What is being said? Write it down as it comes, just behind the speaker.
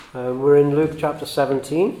We're in Luke chapter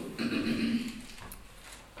 17,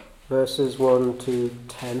 verses 1 to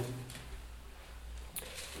 10.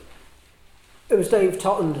 It was Dave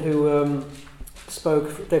Totten who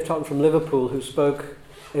spoke, Dave Totten from Liverpool, who spoke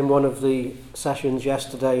in one of the sessions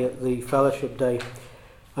yesterday at the Fellowship Day.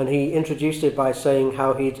 And he introduced it by saying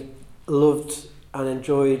how he'd loved and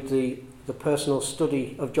enjoyed the personal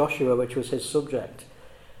study of Joshua, which was his subject,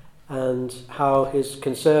 and how his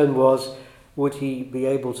concern was, would he be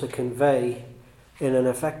able to convey in an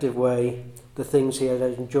effective way the things he had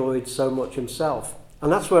enjoyed so much himself.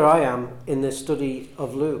 And that's where I am in this study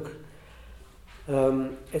of Luke.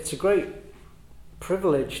 It's a great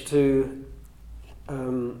privilege to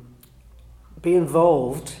be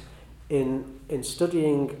involved in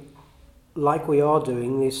studying, like we are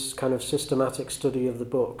doing, this kind of systematic study of the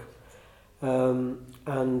book,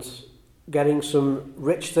 and getting some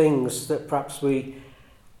rich things that perhaps we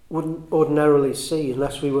wouldn't ordinarily see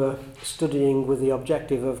unless we were studying with the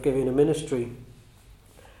objective of giving a ministry.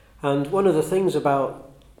 And one of the things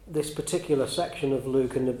about this particular section of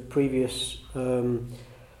Luke and the previous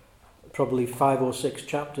probably 5 or 6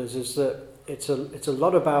 chapters is that it's a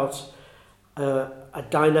lot about a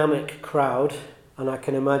dynamic crowd, and I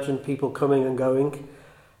can imagine people coming and going.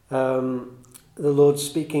 The Lord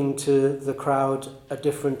speaking to the crowd at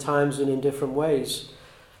different times and in different ways.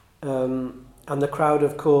 And the crowd,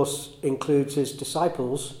 of course, includes his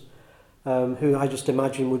disciples, who I just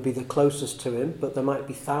imagine would be the closest to him, but there might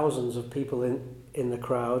be thousands of people in the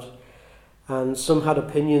crowd. And some had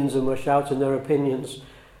opinions and were shouting their opinions.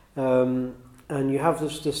 And you have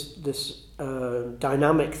this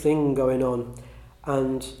dynamic thing going on.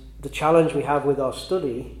 And the challenge we have with our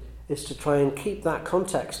study is to try and keep that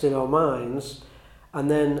context in our minds, and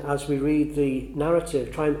then as we read the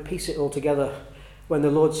narrative, try and piece it all together. When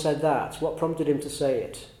the Lord said that, what prompted him to say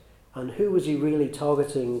it? And who was he really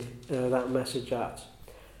targeting that message at?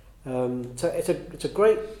 So it's a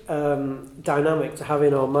great dynamic to have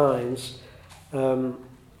in our minds. And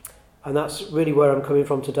that's really where I'm coming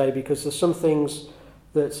from today, because there's some things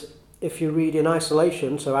that if you read in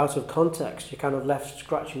isolation, so out of context, you're kind of left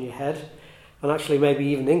scratching your head. And actually maybe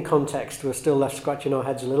even in context, we're still left scratching our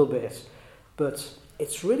heads a little bit. But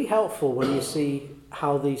it's really helpful when you see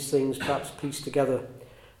how these things perhaps piece together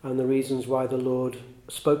and the reasons why the Lord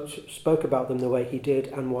spoke about them the way he did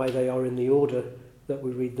and why they are in the order that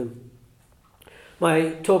we read them.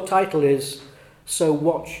 My talk title is So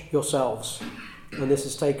Watch Yourselves, and this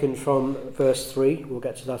is taken from verse 3. We'll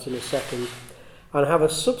get to that in a second. And I have a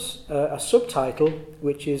subtitle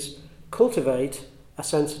which is Cultivate a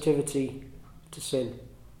Sensitivity to Sin.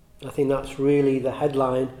 I think that's really the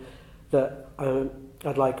headline that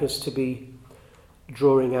I'd like us to be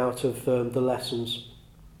drawing out of the lessons.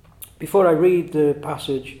 Before I read the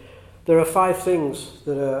passage, there are 5 things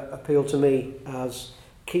that appeal to me as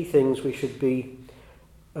key things we should be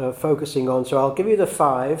focusing on. So I'll give you the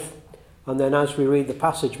 5, and then as we read the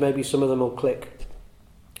passage, maybe some of them will click,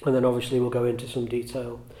 and then obviously we'll go into some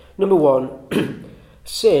detail. Number 1,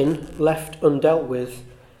 sin left undealt with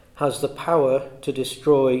has the power to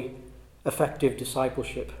destroy effective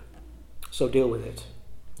discipleship. So deal with it.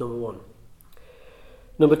 Number 1.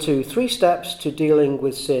 Number 2, 3 steps to dealing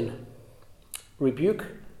with sin. Rebuke,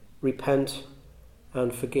 repent,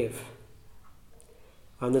 and forgive.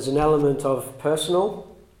 And there's an element of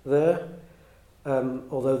personal there,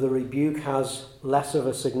 although the rebuke has less of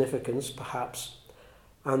a significance, perhaps.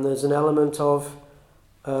 And there's an element of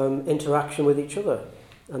interaction with each other.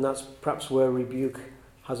 And that's perhaps where rebuke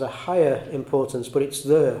has a higher importance, but it's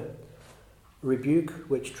there. Rebuke,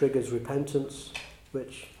 which triggers repentance,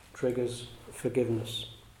 which triggers forgiveness.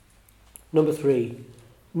 Number 3,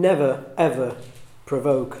 never ever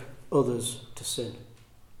provoke others to sin.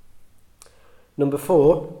 Number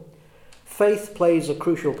 4, faith plays a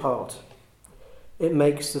crucial part. It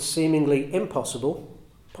makes the seemingly impossible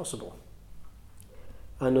possible.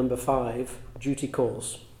 And number 5, duty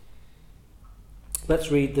calls.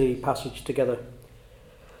 Let's read the passage together.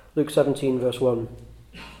 Luke 17, verse 1.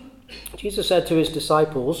 Jesus said to his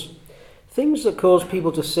disciples, "Things that cause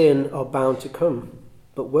people to sin are bound to come,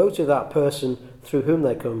 but woe to that person through whom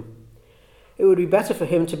they come. It would be better for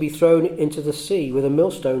him to be thrown into the sea with a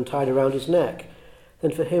millstone tied around his neck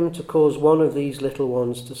than for him to cause one of these little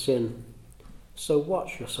ones to sin. So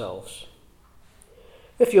watch yourselves.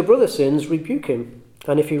 If your brother sins, rebuke him,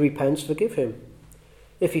 and if he repents, forgive him.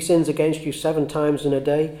 If he sins against you 7 times in a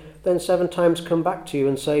day, then 7 times come back to you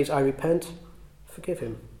and says, 'I repent,' forgive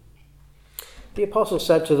him." The apostle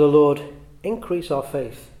said to the Lord, "Increase our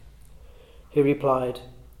faith." He replied,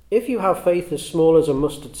 "If you have faith as small as a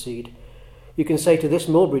mustard seed, you can say to this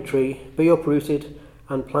mulberry tree, 'Be uprooted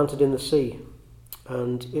and plant it in the sea,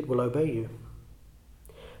 and it will obey you.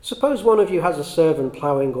 Suppose one of you has a servant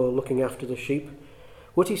ploughing or looking after the sheep.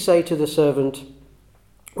 Would he say to the servant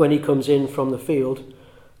when he comes in from the field,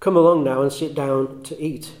 "Come along now and sit down to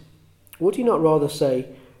eat"? Would he not rather say,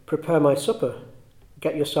 "Prepare my supper,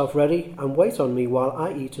 get yourself ready, and wait on me while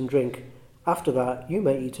I eat and drink. After that, you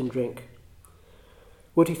may eat and drink"?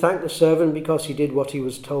 Would he thank the servant because he did what he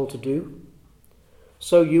was told to do?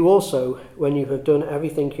 So you also, when you have done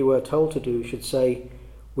everything you were told to do, should say,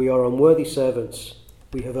 "We are unworthy servants.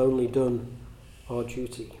 We have only done our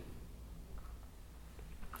duty."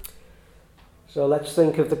 So let's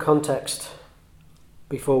think of the context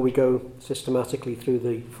before we go systematically through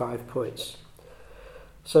the 5 points.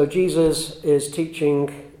 So Jesus is teaching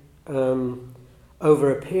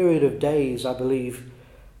over a period of days, I believe,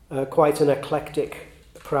 quite an eclectic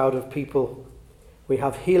crowd of people. We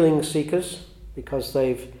have healing seekers because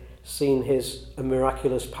they've seen his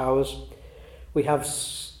miraculous powers. We have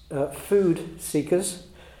food seekers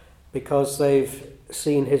because they've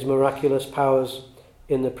seen his miraculous powers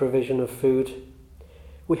in the provision of food.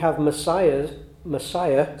 We have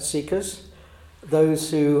Messiah seekers,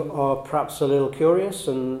 those who are perhaps a little curious,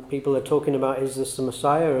 and people are talking about, is this the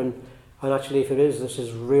Messiah? And actually, if it is, this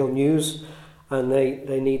is real news, and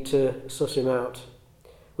they need to suss him out.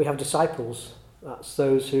 We have disciples. That's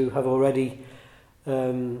those who have already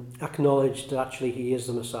acknowledged that actually he is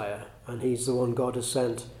the Messiah, and he's the one God has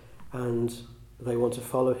sent, and they want to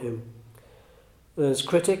follow him. There's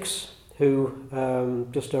critics who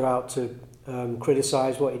just are out to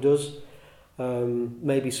criticize what he does.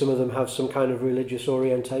 Maybe some of them have some kind of religious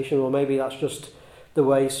orientation, or maybe that's just the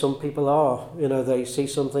way some people are. You know, they see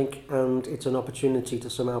something and it's an opportunity to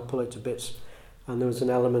somehow pull it to bits. And there was an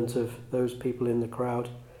element of those people in the crowd.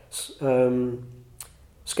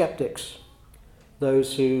 Skeptics,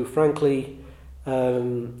 those who frankly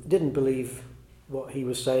didn't believe what he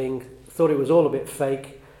was saying, thought it was all a bit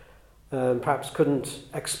fake, perhaps couldn't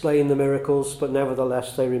explain the miracles, but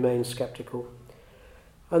nevertheless they remained skeptical.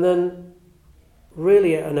 And then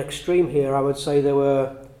really at an extreme here, I would say there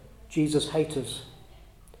were Jesus haters.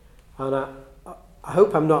 And I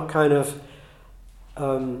hope I'm not kind of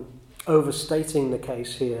overstating the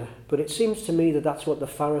case here, but it seems to me that that's what the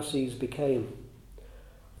Pharisees became.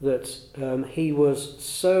 That he was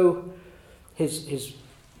so, his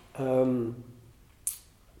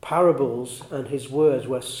parables and his words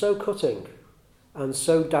were so cutting and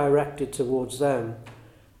so directed towards them,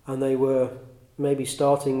 and they were maybe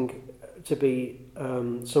starting to be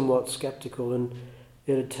somewhat skeptical, and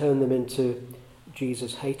it had turned them into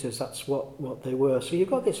Jesus haters. That's what they were. So you've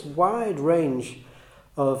got this wide range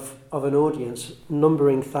of an audience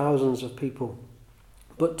numbering thousands of people.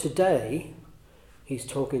 But today, he's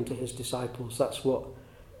talking to his disciples. That's what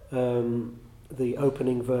the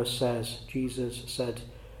opening verse says. Jesus said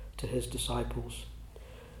to his disciples.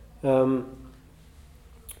 But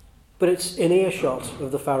it's in earshot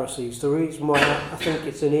of the Pharisees. The reason why I think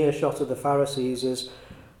it's in earshot of the Pharisees is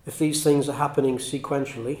if these things are happening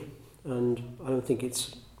sequentially, and I don't think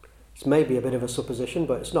it's maybe a bit of a supposition,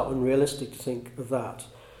 but it's not unrealistic to think of that.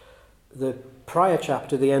 The prior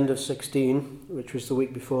chapter, the end of 16, which was the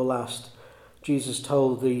week before last, Jesus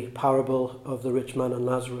told the parable of the rich man and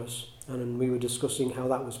Lazarus, and we were discussing how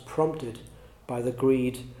that was prompted by the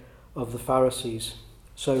greed of the Pharisees.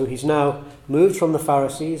 So he's now moved from the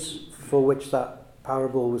Pharisees, for which that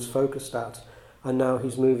parable was focused at, and now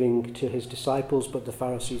he's moving to his disciples, but the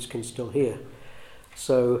Pharisees can still hear.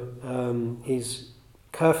 So he's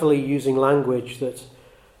carefully using language that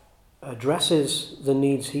addresses the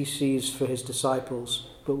needs he sees for his disciples,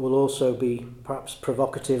 but will also be perhaps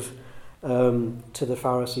provocative to the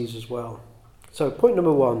Pharisees as well. So point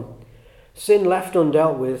number 1, sin left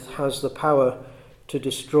undealt with has the power to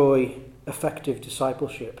destroy effective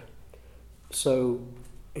discipleship. So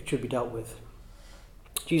it should be dealt with.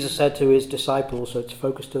 Jesus said to his disciples, so it's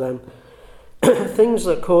focused to them, things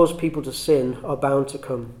that cause people to sin are bound to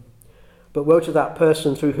come. But woe to that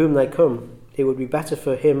person through whom they come. It would be better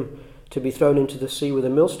for him to be thrown into the sea with a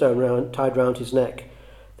millstone tied round his neck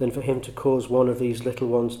than for him to cause one of these little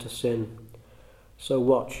ones to sin. So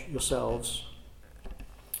watch yourselves.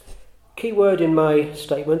 Key word in my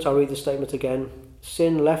statement, I'll read the statement again.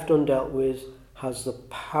 Sin left undealt with has the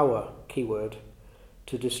power, keyword,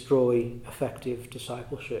 to destroy effective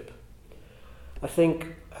discipleship. I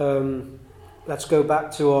think let's go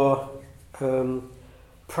back to our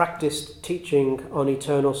practiced teaching on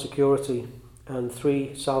eternal security and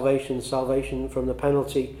 3 salvations: salvation from the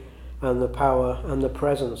penalty and the power and the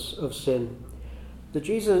presence of sin.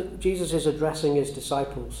 Jesus is addressing his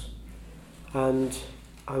disciples, and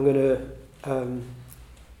I'm going to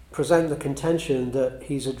present the contention that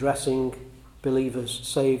he's addressing believers,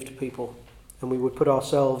 saved people. And we would put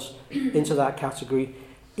ourselves into that category,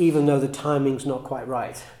 even though the timing's not quite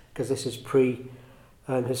right, because this is pre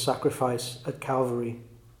his sacrifice at Calvary.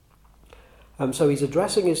 So he's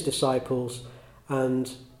addressing his disciples,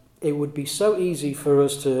 and it would be so easy for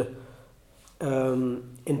us to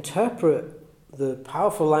interpret the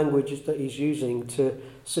powerful language that he's using to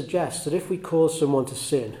suggest that if we cause someone to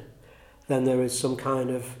sin, then there is some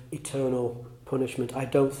kind of eternal punishment. I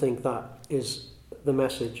don't think that is the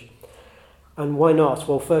message. And why not?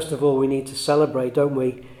 Well, first of all, we need to celebrate, don't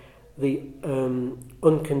we, the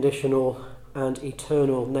unconditional and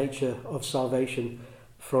eternal nature of salvation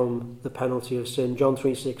from the penalty of sin. John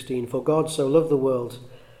 3:16, "For God so loved the world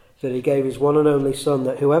that he gave his one and only Son,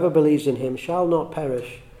 that whoever believes in him shall not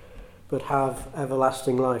perish, but have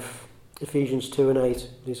everlasting life." Ephesians 2:8,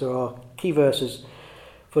 these are our key verses.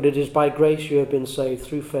 "For it is by grace you have been saved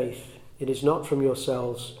through faith. It is not from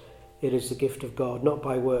yourselves, it is the gift of God, not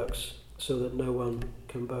by works, so that no one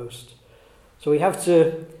can boast." So we have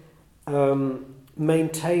to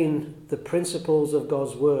maintain the principles of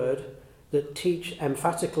God's word that teach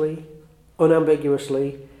emphatically,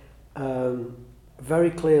 unambiguously,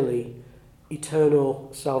 very clearly, eternal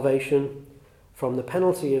salvation from the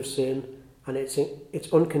penalty of sin, and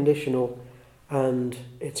it's unconditional and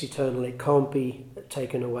it's eternal. It can't be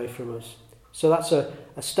taken away from us. So that's a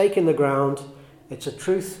stake in the ground. It's a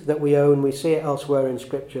truth that we own. We see it elsewhere in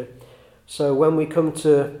Scripture. So when we come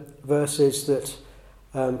to verses that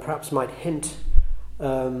perhaps might hint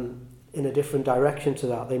in a different direction to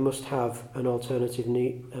that, they must have an alternative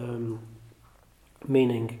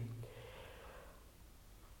meaning.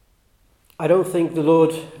 I don't think the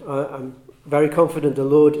Lord, I'm very confident the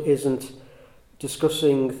Lord isn't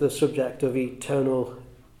discussing the subject of eternal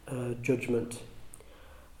judgment.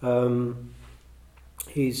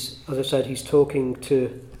 He's, as I said, he's talking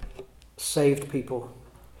to saved people,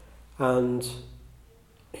 and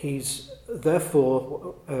he's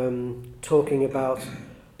therefore talking about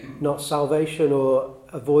not salvation or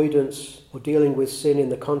avoidance or dealing with sin in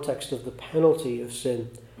the context of the penalty of sin.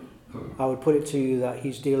 I would put it to you that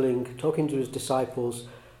he's talking to his disciples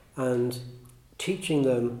and teaching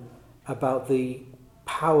them about the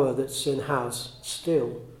power that sin has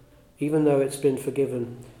still, even though it's been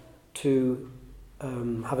forgiven, to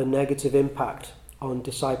have a negative impact on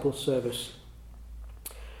disciple service.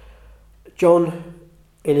 John,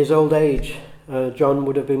 in his old age, John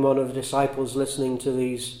would have been one of the disciples listening to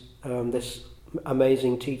this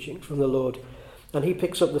amazing teaching from the Lord. And he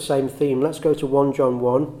picks up the same theme. Let's go to 1 John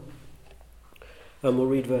 1, and we'll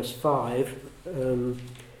read verse 5, and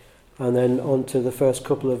then on to the first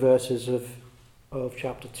couple of verses of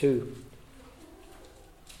chapter 2.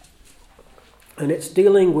 And it's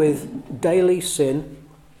dealing with daily sin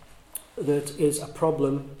that is a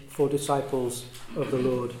problem for disciples of the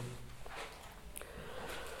Lord.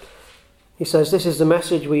 He says, "This is the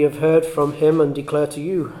message we have heard from him and declare to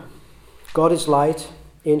you. God is light.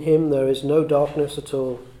 In him there is no darkness at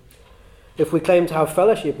all. If we claim to have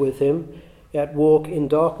fellowship with him, yet walk in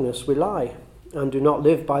darkness, we lie and do not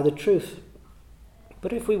live by the truth.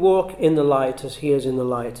 But if we walk in the light as he is in the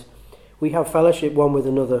light, we have fellowship one with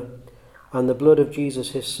another, and the blood of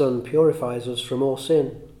Jesus his Son purifies us from all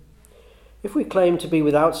sin. If we claim to be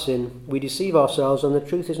without sin, we deceive ourselves and the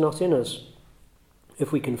truth is not in us.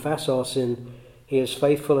 If we confess our sin, he is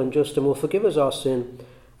faithful and just and will forgive us our sin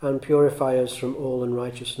and purify us from all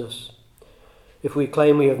unrighteousness. If we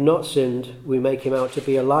claim we have not sinned, we make him out to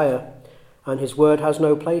be a liar, and his word has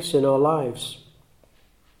no place in our lives.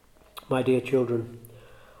 My dear children,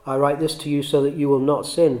 I write this to you so that you will not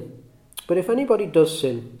sin. But if anybody does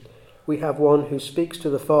sin, we have one who speaks to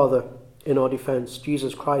the Father in our defense,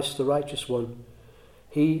 Jesus Christ, the righteous one.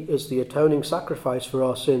 He is the atoning sacrifice for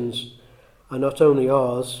our sins, and not only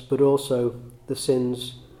ours, but also the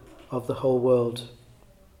sins of the whole world."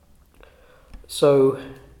 So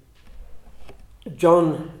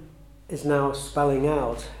John is now spelling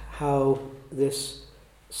out how this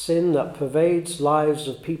sin that pervades lives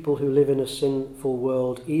of people who live in a sinful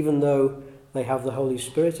world, even though they have the Holy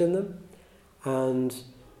Spirit in them and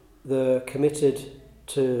they're committed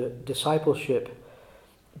to discipleship,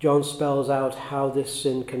 John spells out how this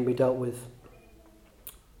sin can be dealt with.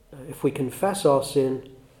 If we confess our sin,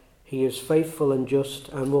 he is faithful and just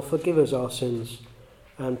and will forgive us our sins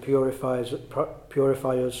and purify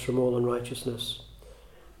us from all unrighteousness.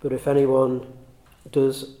 But if anybody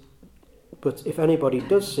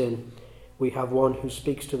does sin, we have one who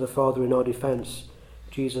speaks to the Father in our defense,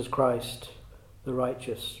 Jesus Christ, the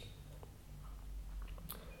righteous.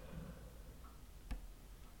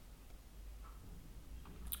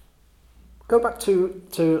 go back to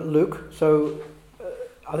Luke. So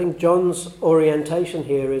I think John's orientation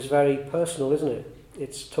here is very personal, isn't it?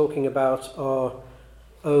 It's talking about our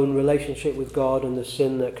own relationship with God and the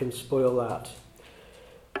sin that can spoil that.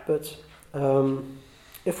 But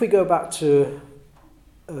if we go back to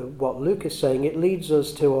what Luke is saying, it leads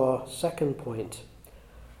us to our second point.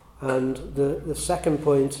 And the second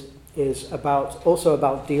point is also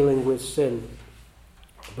about dealing with sin.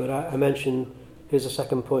 But I mentioned, here's the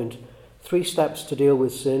second point. 3 steps to deal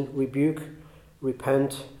with sin: rebuke,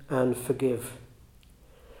 repent, and forgive.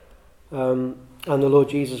 And the Lord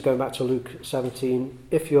Jesus, going back to Luke 17,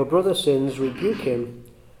 if your brother sins, rebuke him,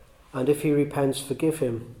 and if he repents, forgive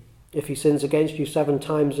him. If he sins against you 7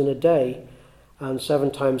 times in a day, and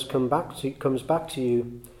 7 times comes back to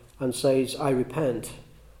you and says, I repent,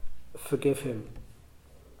 forgive him.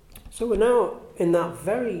 So we're now in that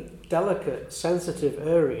very delicate, sensitive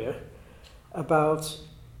area about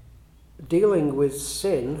dealing with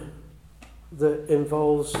sin that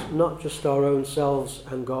involves not just our own selves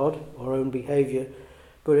and God, our own behaviour,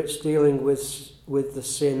 but it's dealing with the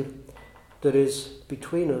sin that is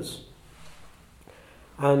between us.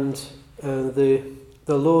 And the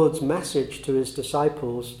Lord's message to his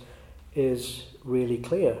disciples is really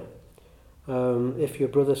clear. If your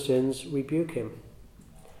brother sins, rebuke him.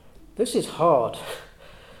 This is hard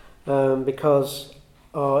because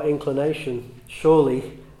our inclination,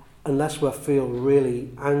 surely, unless we feel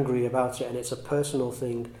really angry about it and it's a personal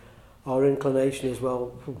thing, our inclination is,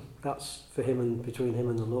 well, that's for him and between him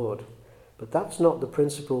and the Lord. But that's not the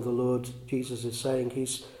principle the Lord Jesus is saying.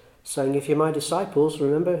 He's saying, if you're my disciples,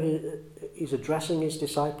 remember, he's addressing his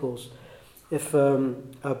disciples. If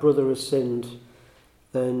a brother has sinned,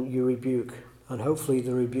 then you rebuke. And hopefully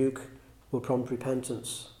the rebuke will prompt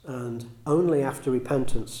repentance. And only after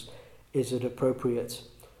repentance is it appropriate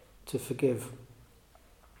to forgive.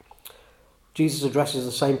 Jesus addresses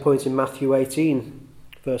the same point in Matthew 18,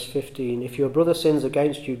 verse 15. If your brother sins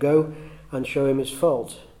against you, go and show him his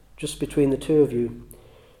fault, just between the 2 of you.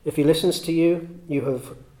 If he listens to you, you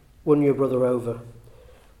have won your brother over.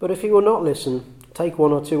 But if he will not listen, take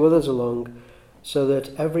 1 or 2 others along, so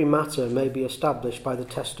that every matter may be established by the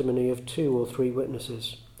testimony of 2 or 3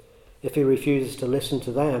 witnesses. If he refuses to listen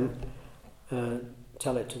to them,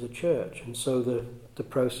 tell it to the church. And so the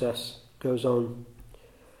process goes on.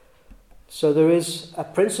 So there is a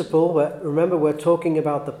principle where, remember, we're talking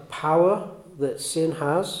about the power that sin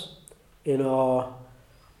has in our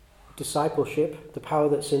discipleship, the power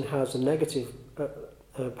that sin has, the negative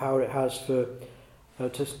power it has for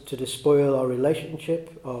to despoil our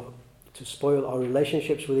relationship, or to spoil our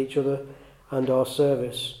relationships with each other and our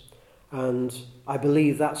service. And I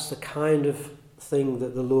believe that's the kind of thing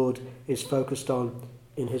that the Lord is focused on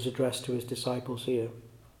in his address to his disciples here.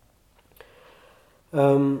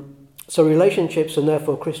 So relationships and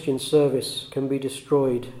therefore Christian service can be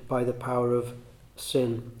destroyed by the power of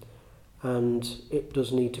sin, and it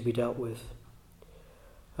does need to be dealt with.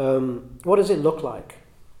 What does it look like?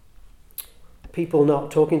 People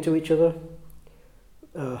not talking to each other,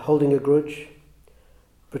 holding a grudge,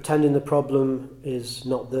 pretending the problem is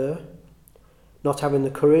not there, not having the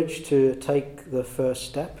courage to take the first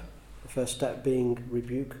step being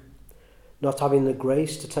rebuke, not having the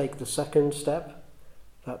grace to take the second step,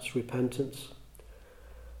 that's repentance.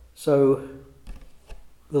 So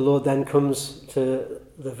the Lord then comes to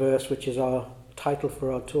the verse which is our title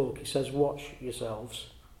for our talk. He says, watch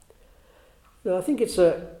yourselves. Now, I think it's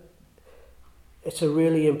a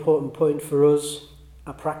really important point for us,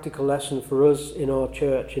 a practical lesson for us in our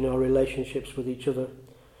church, in our relationships with each other,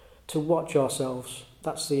 to watch ourselves.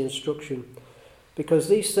 That's the instruction. Because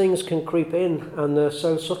these things can creep in and they're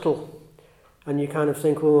so subtle, and you kind of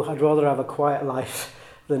think, well, I'd rather have a quiet life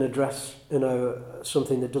than address,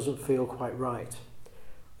 something that doesn't feel quite right.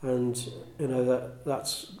 And,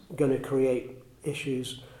 that's going to create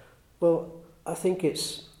issues. Well, I think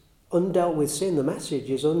it's undealt with sin. The message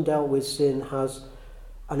is undealt with sin has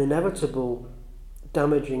an inevitable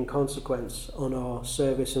damaging consequence on our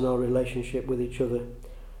service and our relationship with each other,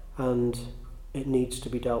 and it needs to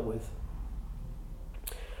be dealt with.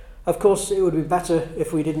 Of course, it would be better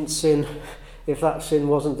if we didn't sin, if that sin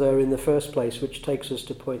wasn't there in the first place, which takes us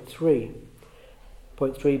to point 3.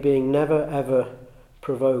 Point 3 being never ever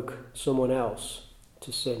provoke someone else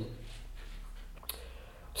to sin.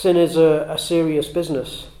 Sin is a serious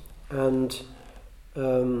business, and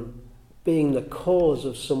being the cause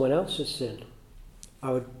of someone else's sin,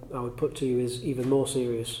 I would put to you, is even more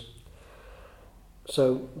serious.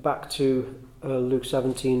 So back to Luke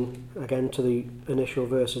 17, again to the initial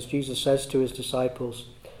verses. Jesus says to his disciples,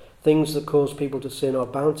 things that cause people to sin are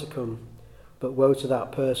bound to come, but woe to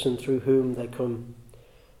that person through whom they come.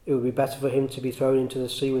 It would be better for him to be thrown into the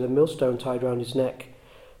sea with a millstone tied round his neck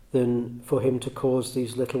than for him to cause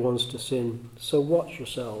these little ones to sin. So watch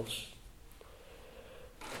yourselves.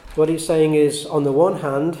 What he's saying is, on the one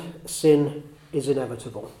hand, sin is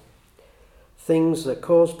inevitable. Things that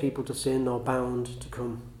cause people to sin are bound to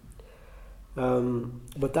come.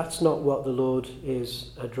 But that's not what the Lord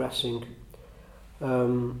is addressing.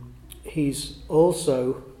 He's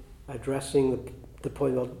also addressing the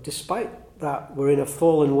point that despite that we're in a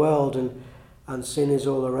fallen world and sin is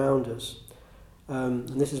all around us. And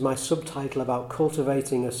this is my subtitle about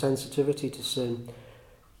cultivating a sensitivity to sin.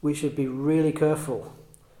 We should be really careful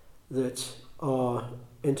that our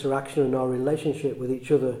interaction and our relationship with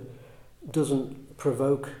each other doesn't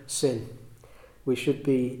provoke sin. We should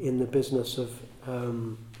be in the business of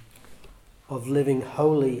living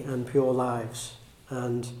holy and pure lives.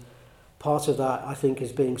 And part of that, I think,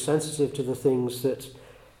 is being sensitive to the things that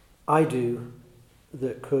I do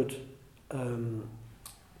that could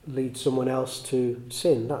lead someone else to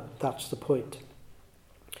sin. That's the point.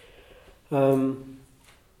 We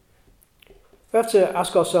have to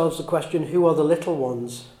ask ourselves the question, who are the little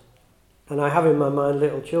ones? And I have in my mind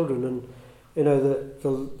little children, and you know,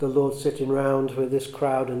 the Lord sitting round with this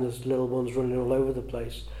crowd and there's little ones running all over the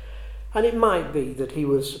place. And it might be that he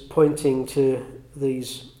was pointing to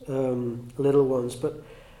these little ones, but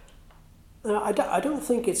I don't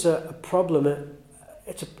think it's a problem.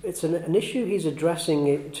 It's an issue he's addressing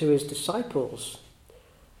it to his disciples.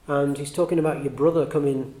 And he's talking about your brother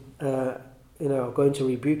coming, going to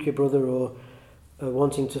rebuke your brother or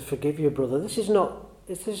wanting to forgive your brother. This is not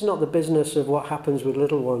the business of what happens with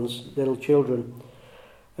little ones, little children.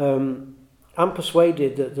 I'm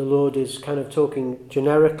persuaded that the Lord is kind of talking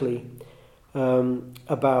generically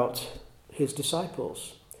about his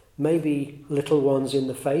disciples. Maybe little ones in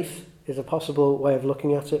the faith is a possible way of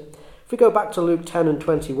looking at it. If we go back to Luke 10 and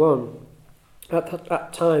 21, at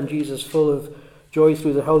that time Jesus, full of joy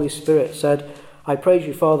through the Holy Spirit, said, "I praise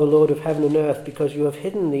you, Father, Lord of heaven and earth, because you have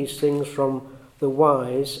hidden these things from the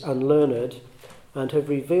wise and learned, and have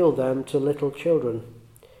revealed them to little children.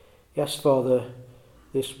 Yes, Father,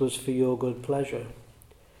 this was for your good pleasure."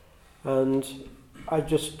 And I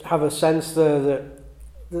just have a sense there that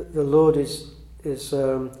the Lord is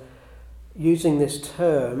using this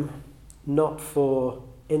term not for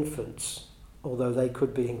infants, although they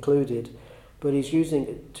could be included, but he's using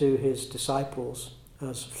it to his disciples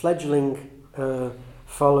as fledgling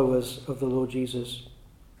followers of the Lord Jesus.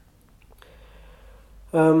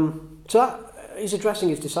 He's addressing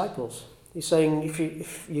his disciples. He's saying,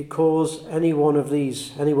 if you cause any one of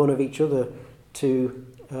each other to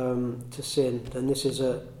sin, then this is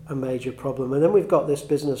a major problem. And then we've got this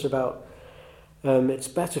business about it's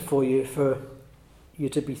better for you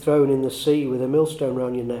to be thrown in the sea with a millstone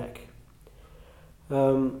around your neck.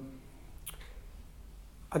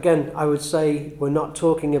 Again, I would say we're not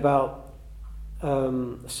talking about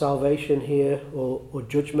salvation here or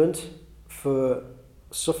judgment for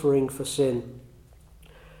suffering for sin.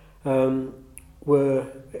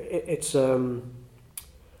 It's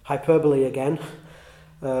hyperbole again.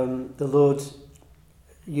 The Lord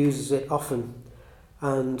uses it often,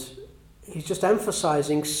 and he's just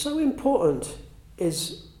emphasizing so important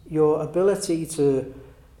is your ability to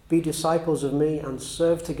be disciples of me and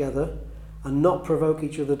serve together and not provoke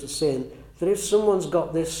each other to sin, that if someone's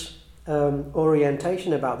got this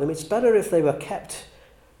orientation about them, it's better if they were kept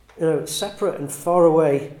separate and far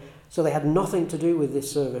away, so they had nothing to do with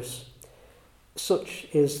this service. Such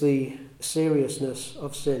is the seriousness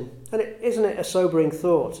of sin. And isn't it a sobering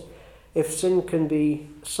thought? If sin can be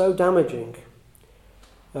so damaging,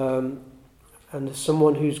 and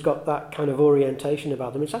someone who's got that kind of orientation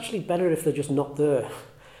about them, it's actually better if they're just not there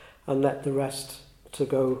and let the rest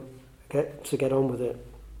get on with it.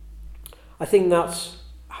 I think that's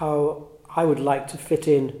how I would like to fit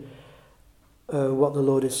in what the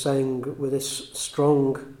Lord is saying with this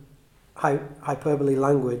strong hyperbole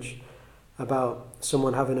language about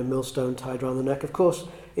someone having a millstone tied around the neck. Of course,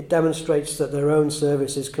 it demonstrates that their own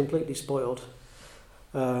service is completely spoiled.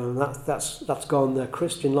 That's gone. Their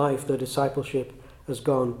Christian life, their discipleship has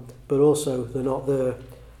gone, but also they're not there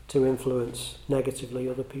to influence negatively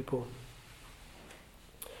other people.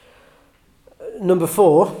 Number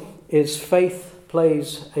 4 is faith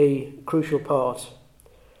plays a crucial part.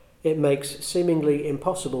 It makes seemingly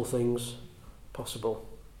impossible things possible.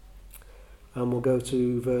 And we'll go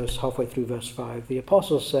to halfway through verse 5. The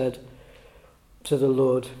apostle said to the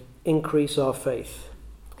Lord, "Increase our faith."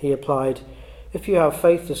 He replied, "If you have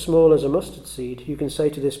faith as small as a mustard seed, you can say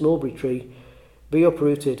to this mulberry tree, 'Be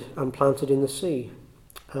uprooted and planted in the sea,'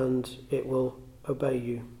 and it will obey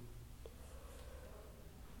you.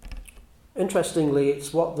 Interestingly,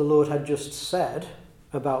 it's what the Lord had just said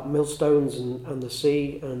about millstones and the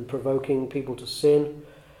sea and provoking people to sin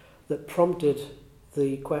that prompted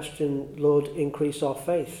the question, Lord, increase our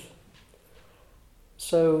faith.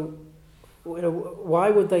 So, why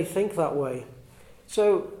would they think that way?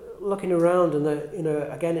 So, looking around, and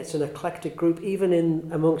again, it's an eclectic group. Even in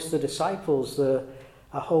amongst the disciples, a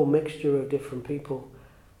whole mixture of different people.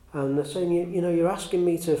 And they're saying, you're asking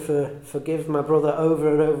me to forgive my brother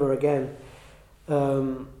over and over again.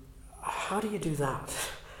 How do you do that?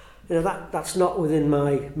 That's not within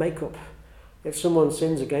my makeup. If someone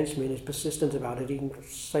sins against me and is persistent about it, he can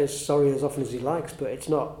say sorry as often as he likes, but it's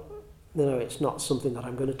not, it's not something that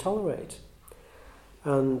I'm going to tolerate.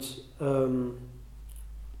 And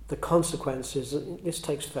the consequence is that this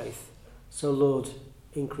takes faith. So Lord,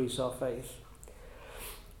 increase our faith.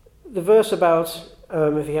 The verse about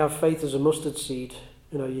if you have faith as a mustard seed,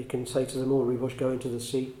 you can say to the mulberry bush, go into the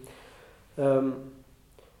sea.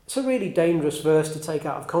 It's a really dangerous verse to take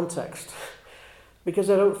out of context, because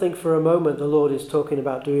I don't think for a moment the Lord is talking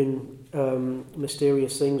about doing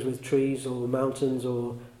mysterious things with trees or mountains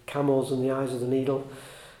or camels in the eyes of the needle.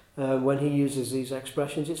 When he uses these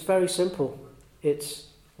expressions, it's very simple. It's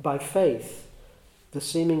by faith, the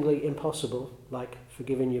seemingly impossible, like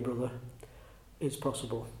forgiving your brother, is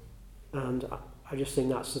possible. And I just think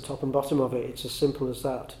that's the top and bottom of it. It's as simple as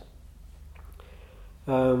that.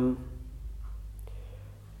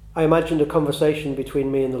 I imagined a conversation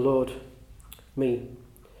between me and the Lord. Me.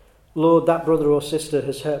 Lord, that brother or sister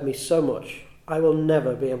has hurt me so much, I will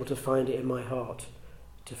never be able to find it in my heart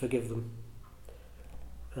to forgive them.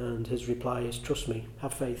 And his reply is, trust me,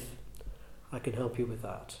 have faith. I can help you with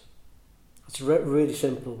that. It's really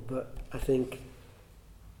simple, but I think,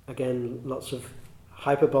 again, lots of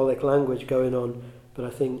hyperbolic language going on, but I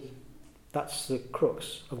think that's the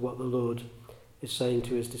crux of what the Lord is saying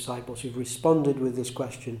to his disciples who've responded with this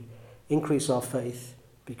question, increase our faith,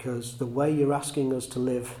 because the way you're asking us to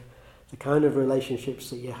live, the kind of relationships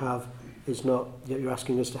that you have that you're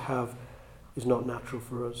asking us to have is not natural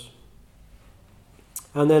for us.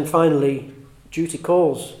 And then finally, duty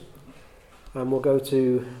calls. And we'll go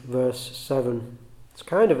to verse 7. It's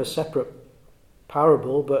kind of a separate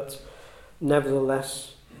parable, but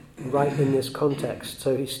nevertheless right in this context.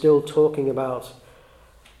 So he's still talking about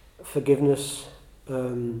forgiveness,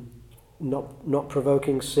 not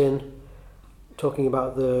provoking sin, talking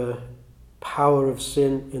about the power of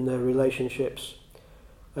sin in their relationships,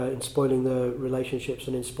 in spoiling their relationships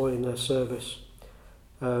and in spoiling their service,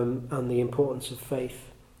 and the importance of faith.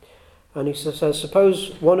 And he says,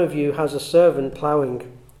 suppose one of you has a servant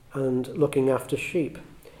ploughing and looking after sheep.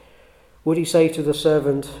 Would he say to the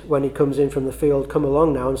servant when he comes in from the field, come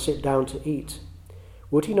along now and sit down to eat?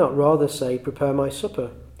 Would he not rather say, prepare my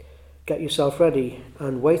supper, get yourself ready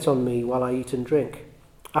and wait on me while I eat and drink?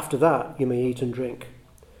 After that you may eat and drink.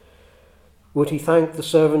 Would he thank the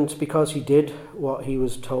servant because he did what he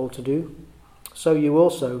was told to do? So you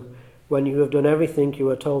also, when you have done everything you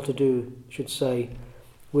are told to do, should say,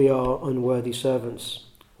 we are unworthy servants.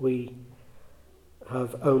 We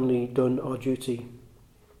have only done our duty.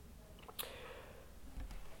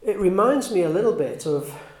 It reminds me a little bit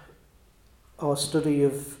of our study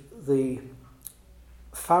of the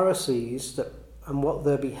Pharisees and what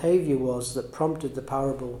their behaviour was that prompted the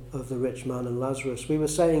parable of the rich man and Lazarus. We were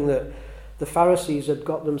saying that the Pharisees had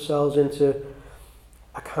got themselves into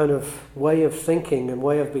a kind of way of thinking and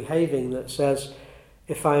way of behaving that says,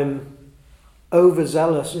 if I'm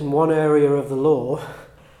overzealous in one area of the law,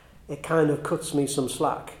 it kind of cuts me some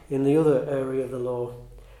slack in the other area of the law.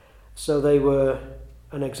 So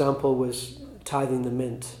an example was tithing the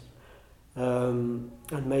mint, and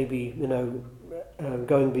maybe,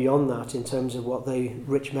 going beyond that in terms of what they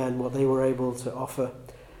were able to offer.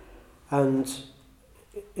 And,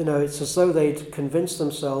 it's as though they'd convinced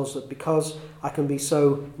themselves that because I can be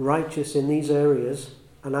so righteous in these areas,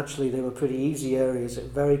 and actually they were pretty easy areas, a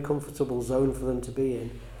very comfortable zone for them to be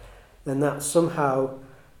in, then that somehow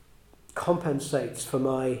compensates for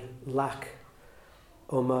my lack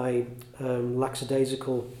or my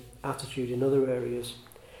lackadaisical attitude in other areas.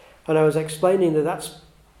 And I was explaining that that's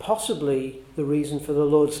possibly the reason for the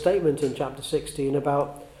Lord's statement in chapter 16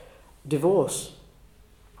 about divorce.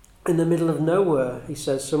 In the middle of nowhere, he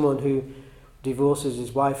says someone who divorces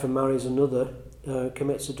his wife and marries another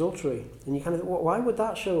commits adultery. And you kind of think, why would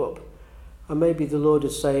that show up? And maybe the Lord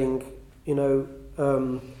is saying,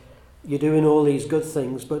 you're doing all these good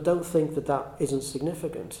things, but don't think that isn't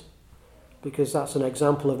significant, because that's an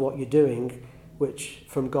example of what you're doing, which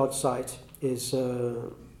from God's sight is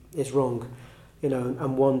wrong.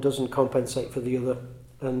 and one doesn't compensate for the other.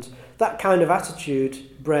 And that kind of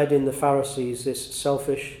attitude bred in the Pharisees, this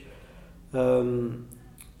selfish, looking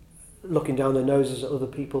down their noses at other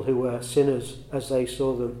people who were sinners as they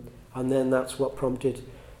saw them. And then that's what prompted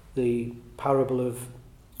the parable of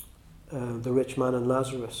the rich man and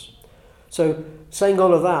Lazarus. So saying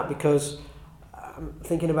all of that because I'm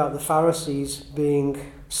thinking about the Pharisees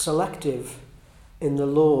being selective in the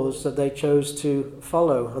laws that they chose to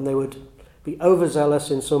follow, and they would be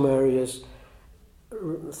overzealous in some areas,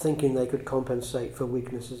 thinking they could compensate for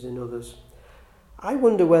weaknesses in others. I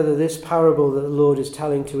wonder whether this parable that the Lord is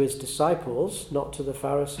telling to his disciples, not to the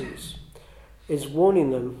Pharisees, is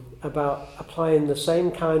warning them about applying the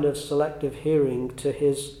same kind of selective hearing to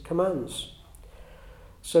his commands.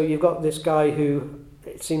 So you've got this guy who,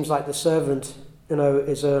 it seems like the servant,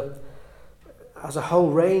 has a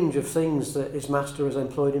whole range of things that his master has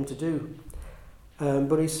employed him to do.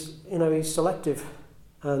 But he's selective,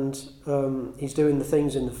 and he's doing the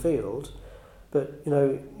things in the field. But,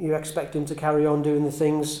 you expect him to carry on doing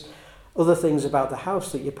other things about the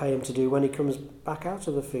house that you pay him to do when he comes back out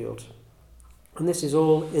of the field. And this is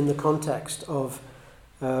all in the context of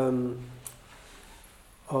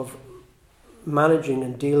managing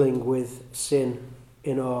and dealing with sin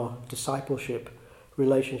in our discipleship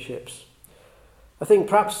relationships. I think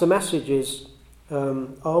perhaps the message is,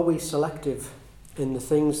 are we selective in the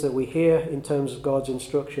things that we hear in terms of God's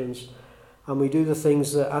instructions, and we do the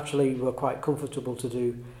things that actually we're quite comfortable to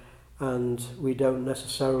do, and we don't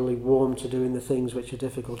necessarily warm to doing the things which are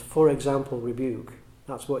difficult. For example, rebuke.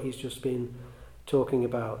 That's what he's just been talking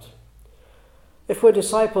about. If we're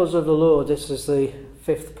disciples of the Lord, this is the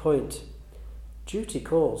fifth point. Duty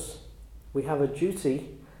calls. We have a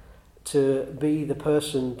duty to be the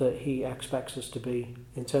person that he expects us to be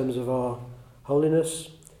in terms of our holiness,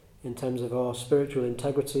 in terms of our spiritual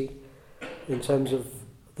integrity, in terms of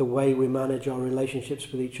the way we manage our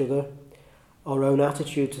relationships with each other, our own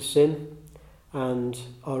attitude to sin, and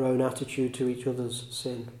our own attitude to each other's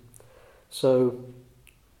sin. So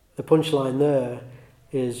the punchline there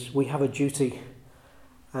is we have a duty,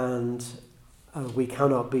 and we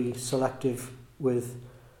cannot be selective with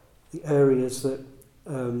the areas that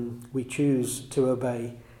we choose to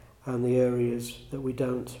obey and the areas that we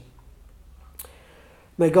don't.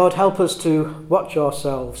 May God help us to watch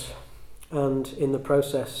ourselves and in the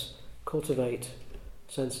process cultivate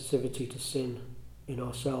sensitivity to sin in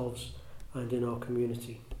ourselves and in our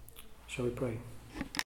community. Shall we pray?